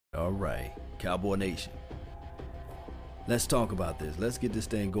All right, Cowboy Nation. Let's talk about this. Let's get this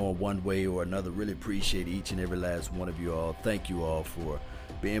thing going one way or another. Really appreciate each and every last one of you all. Thank you all for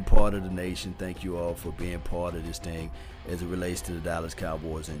being part of the nation. Thank you all for being part of this thing as it relates to the Dallas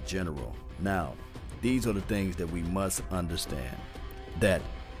Cowboys in general. Now, these are the things that we must understand. That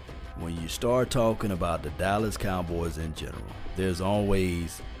when you start talking about the Dallas Cowboys in general, there's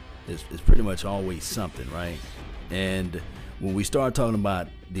always, it's pretty much always something, right? And when we start talking about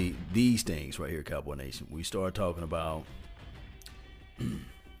these things right here, Cowboy Nation, we start talking about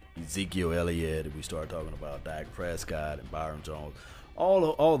Ezekiel Elliott, we start talking about Dak Prescott and Byron Jones,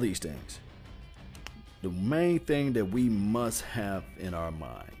 all these things. The main thing that we must have in our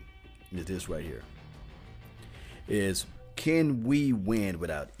mind is this right here. Is can we win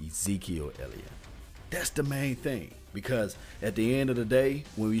without Ezekiel Elliott? That's the main thing. Because at the end of the day,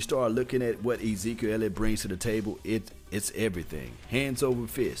 when we start looking at what Ezekiel Elliott brings to the table, it's everything. Hands over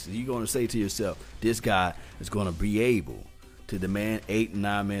fists. You're going to say to yourself, this guy is going to be able to demand 8 and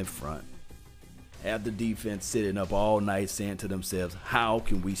 9 men front. Have the defense sitting up all night saying to themselves, how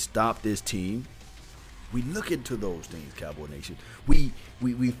can we stop this team? We look into those things, Cowboy Nation. We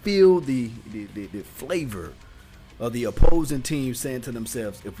feel the flavor of the opposing team saying to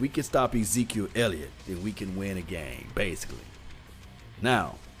themselves, if we can stop Ezekiel Elliott, then we can win a game, basically.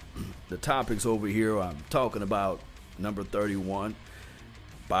 Now, the topics over here, I'm talking about number 31,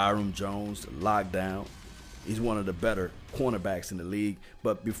 Byron Jones, lockdown. He's one of the better cornerbacks in the league.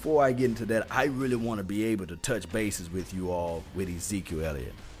 But before I get into that, I really want to be able to touch bases with you all with Ezekiel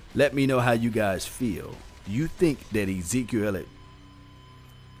Elliott. Let me know how you guys feel. Do you think that Ezekiel Elliott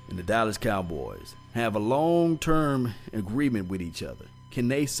and the Dallas Cowboys have a long-term agreement with each other? Can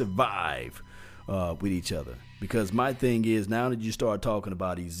they survive with each other? Because my thing is, now that you start talking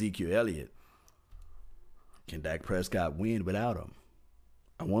about Ezekiel Elliott, can Dak Prescott win without him?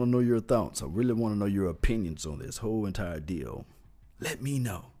 I want to know your thoughts. I really want to know your opinions on this whole entire deal. Let me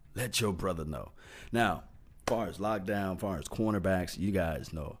know. Let your brother know. Now, as far as lockdown, as far as cornerbacks, you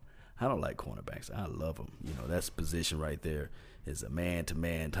guys know I don't like cornerbacks. I love them. You know, that's position right there. It's a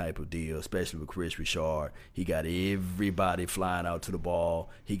man-to-man type of deal, especially with Chris Richard. He got everybody flying out to the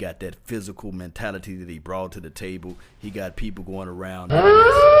ball. He got that physical mentality that he brought to the table. He got people going around. They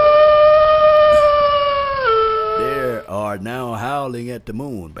are now howling at the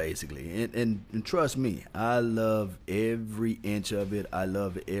moon, basically. And trust me, I love every inch of it. I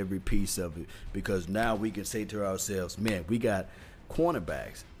love every piece of it, because now we can say to ourselves, man, we got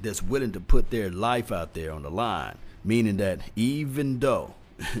cornerbacks that's willing to put their life out there on the line. Meaning that even though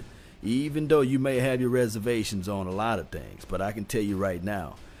you may have your reservations on a lot of things, but I can tell you right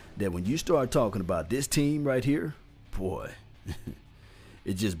now that when you start talking about this team right here, boy,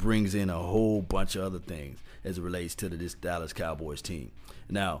 it just brings in a whole bunch of other things as it relates to this Dallas Cowboys team.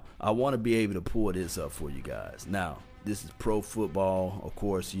 Now, I want to be able to pull this up for you guys. Now, this is Pro Football. Of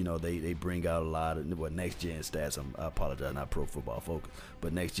course, you know, they bring out a lot of Next Gen Stats. I apologize, not Pro Football Focus,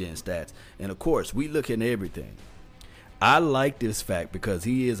 but Next Gen Stats. And, of course, we look at everything. I like this fact because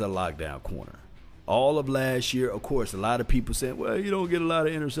he is a lockdown corner. All of last year, of course, a lot of people said, well, you don't get a lot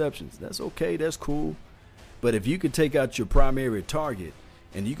of interceptions. That's okay. That's cool. But if you could take out your primary target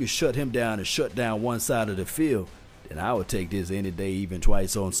and you could shut him down and shut down one side of the field, then I would take this any day, even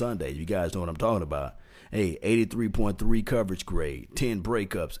twice on Sunday. You guys know what I'm talking about. Hey, 83.3 coverage grade, 10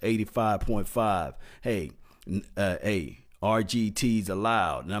 breakups, 85.5. Hey, RGTs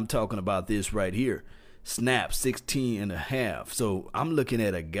allowed. And I'm talking about this right here. Snap 16 and a half. So I'm looking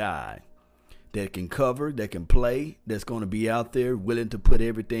at a guy that can cover, that can play, that's going to be out there willing to put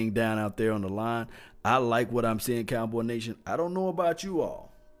everything down out there on the line. I like what I'm seeing, Cowboy Nation. I don't know about you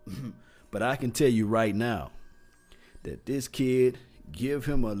all, but I can tell you right now that this kid, give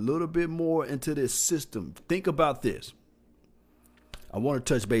him a little bit more into this system. Think about this. I want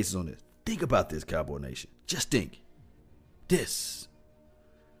to touch bases on this. Think about this, Cowboy Nation. Just think. This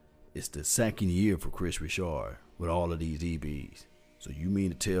is the second year for Chris Richard with all of these DBs. So you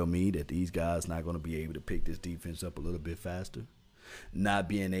mean to tell me that these guys not going to be able to pick this defense up a little bit faster? Not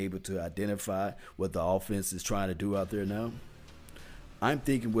being able to identify what the offense is trying to do out there now? I'm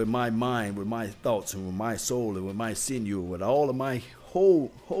thinking with my mind, with my thoughts, and with my soul, and with my sinew, with all of my whole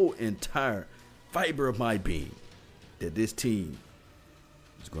entire fiber of my being, that this team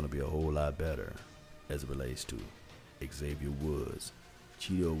is going to be a whole lot better as it relates to Xavier Woods,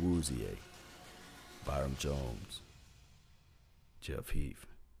 Cheeto Awuzie, Byron Jones, Jeff Heath,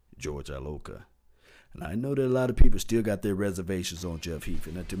 George Iloka. And I know that a lot of people still got their reservations on Jeff Heath.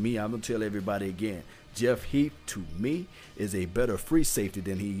 And to me, I'm going to tell everybody again, Jeff Heath, to me, is a better free safety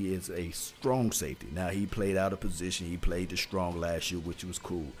than he is a strong safety. Now, he played out of position. He played the strong last year, which was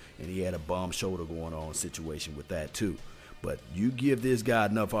cool. And he had a bomb shoulder going on situation with that, too. But you give this guy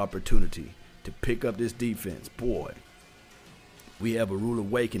enough opportunity to pick up this defense, boy, we have a rude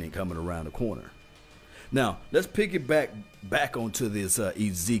awakening coming around the corner. Now, let's pick it back onto this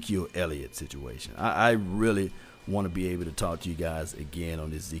Ezekiel Elliott situation. I really want to be able to talk to you guys again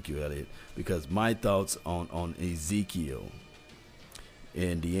on Ezekiel Elliott, because my thoughts on Ezekiel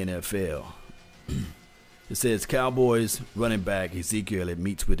in the NFL. It says Cowboys running back Ezekiel Elliott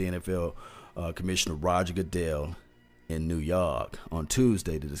meets with the NFL Commissioner Roger Goodell in New York on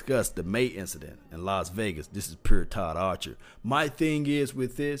Tuesday to discuss the May incident in Las Vegas. This is pure Todd Archer. My thing is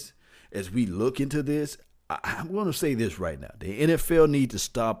with this, as we look into this, I'm going to say this right now. The NFL needs to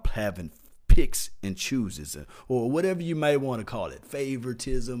stop having picks and chooses, or whatever you might want to call it,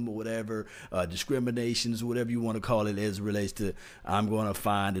 favoritism or whatever, discriminations, whatever you want to call it, as it relates to, I'm going to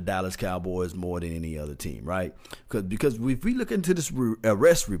find the Dallas Cowboys more than any other team, right? Because if we look into this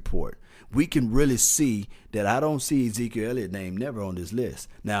arrest report, we can really see that I don't see Ezekiel Elliott's name never on this list.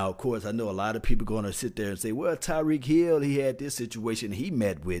 Now, of course, I know a lot of people going to sit there and say, well, Tyreek Hill, he had this situation. He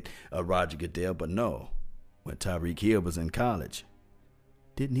met with Roger Goodell, but no. When Tyreek Hill was in college,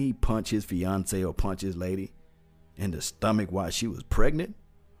 didn't he punch his fiance or punch his lady in the stomach while she was pregnant?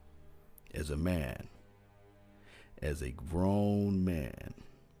 As a man, as a grown man,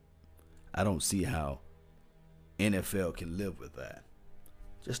 I don't see how NFL can live with that.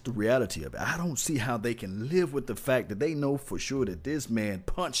 Just the reality of it. I don't see how they can live with the fact that they know for sure that this man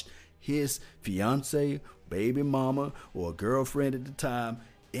punched his fiance, baby mama, or girlfriend at the time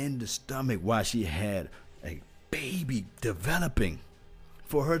in the stomach while she had a baby developing,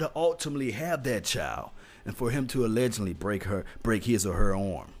 for her to ultimately have that child and for him to allegedly break his or her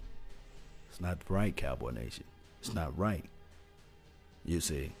arm. It's not right, Cowboy Nation. It's not right. You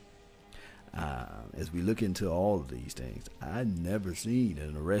see, as we look into all of these things, I never seen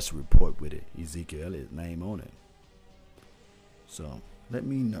an arrest report with it, Ezekiel Elliott's name on it. So let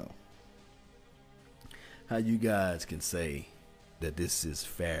me know how you guys can say that this is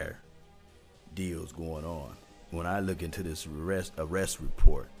fair deals going on when I look into this arrest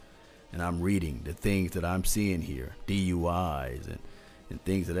report and I'm reading the things that I'm seeing here, DUIs and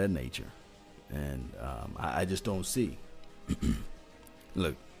things of that nature. And I just don't see.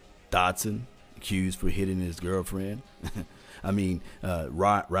 Look, Dotson accused for hitting his girlfriend. I mean,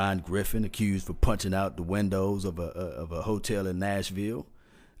 Ryan Griffin accused for punching out the windows of a hotel in Nashville.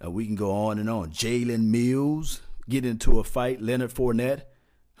 We can go on and on. Jalen Mills get into a fight. Leonard Fournette,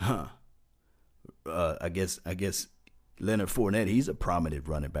 I guess Leonard Fournette, he's a prominent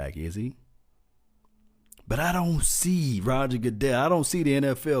running back, is he? But I don't see Roger Goodell. I don't see the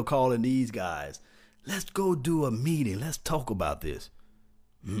NFL calling these guys. Let's go do a meeting. Let's talk about this.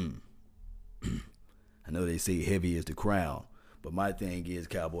 I know they say heavy is the crown, but my thing is,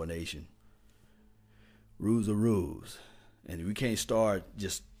 Cowboy Nation, rules are rules. And we can't start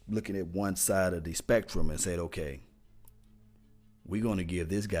just looking at one side of the spectrum and say, okay, we're going to give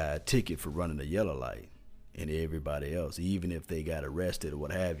this guy a ticket for running a yellow light, and everybody else, even if they got arrested or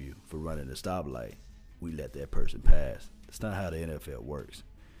what have you for running a stoplight, we let that person pass. That's not how the NFL works.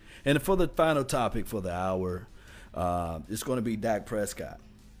 And for the final topic for the hour, it's going to be Dak Prescott.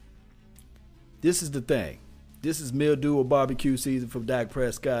 This is the thing. This is mildew or barbecue season for Dak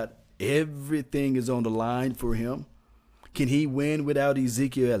Prescott. Everything is on the line for him. Can he win without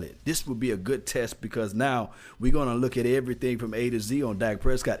Ezekiel Elliott? This would be a good test, because now we're going to look at everything from A to Z on Dak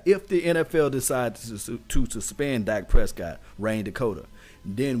Prescott. If the NFL decides to suspend Dak Prescott, Rain Dakota,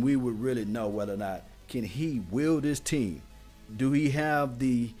 then we would really know whether or not can he will this team. Do he have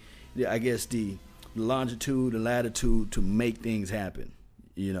the longitude and latitude to make things happen?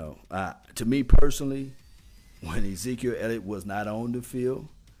 You know, to me personally, when Ezekiel Elliott was not on the field,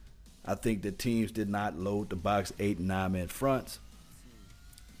 I think the teams did not load the box 8 and 9 man fronts.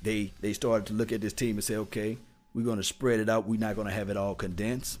 They started to look at this team and say, okay, we're going to spread it out. We're not going to have it all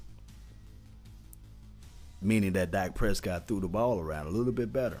condensed. Meaning that Dak Prescott threw the ball around a little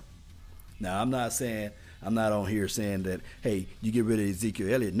bit better. Now, I'm not on here saying that, hey, you get rid of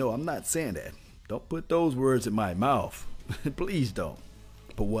Ezekiel Elliott. No, I'm not saying that. Don't put those words in my mouth. Please don't.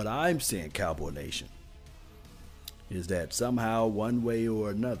 But what I'm saying, Cowboy Nation, is that somehow, one way or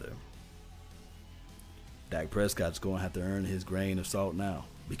another, Dak Prescott's going to have to earn his grain of salt now.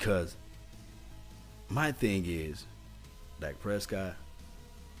 Because my thing is, Dak Prescott,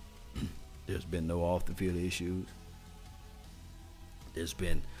 there's been no off-the-field issues. There's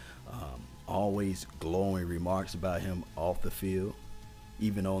been always glowing remarks about him off the field.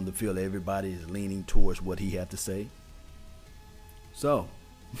 Even on the field, everybody is leaning towards what he had to say. So,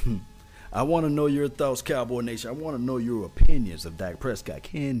 I want to know your thoughts, Cowboy Nation. I want to know your opinions of Dak Prescott.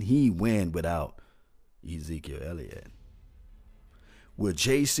 Can he win without Ezekiel Elliott? With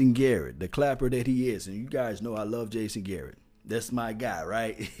Jason Garrett, the clapper that he is, and you guys know I love Jason Garrett. That's my guy,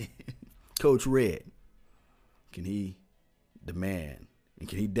 right? Coach Red. Can he demand and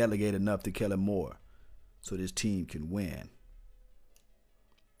can he delegate enough to Kellen Moore so this team can win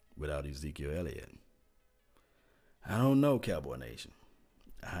without Ezekiel Elliott? I don't know, Cowboy Nation.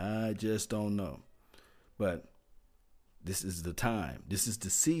 I just don't know. But this is the time. This is the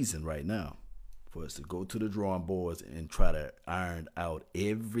season right now for us to go to the drawing boards and try to iron out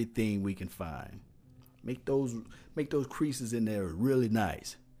everything we can find. Make those creases in there really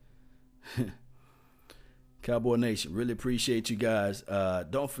nice. Cowboy Nation, really appreciate you guys.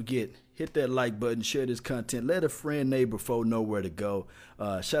 Don't forget, hit that like button, share this content, let a friend, neighbor, foe know where to go.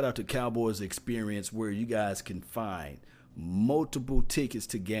 Shout out to Cowboys Experience, where you guys can find multiple tickets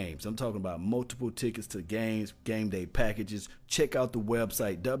to games. I'm talking about multiple tickets to games, game day packages. Check out the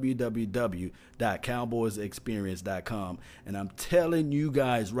website, www.cowboysexperience.com. And I'm telling you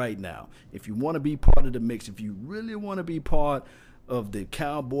guys right now, if you want to be part of the mix, if you really want to be part of the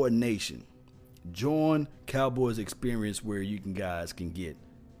Cowboy Nation, join Cowboys Experience, where you guys can get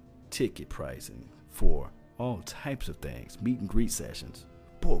ticket pricing for all types of things, meet and greet sessions.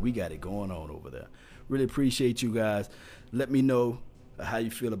 Boy, we got it going on over there. Really appreciate you guys. Let me know how you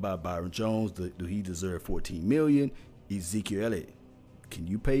feel about Byron Jones. Do he deserve $14 million? Ezekiel Elliott. Can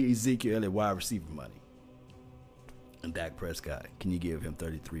you pay Ezekiel Elliott wide receiver money? And Dak Prescott, can you give him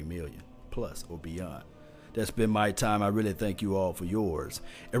 $33 million plus or beyond? That's been my time. I really thank you all for yours.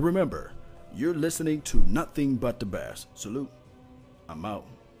 And remember, you're listening to Nothing But the Bears. Salute. I'm out.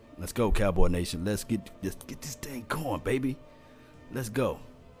 Let's go, Cowboy Nation. Let's get this thing going, baby. Let's go.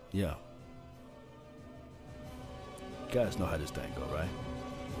 Yeah. You guys know how this thing go, right?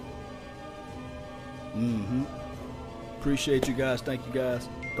 Appreciate you guys. Thank you guys.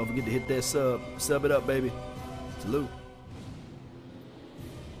 Don't forget to hit that sub. Sub it up, baby. Salute.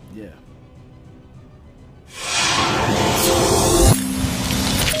 Yeah.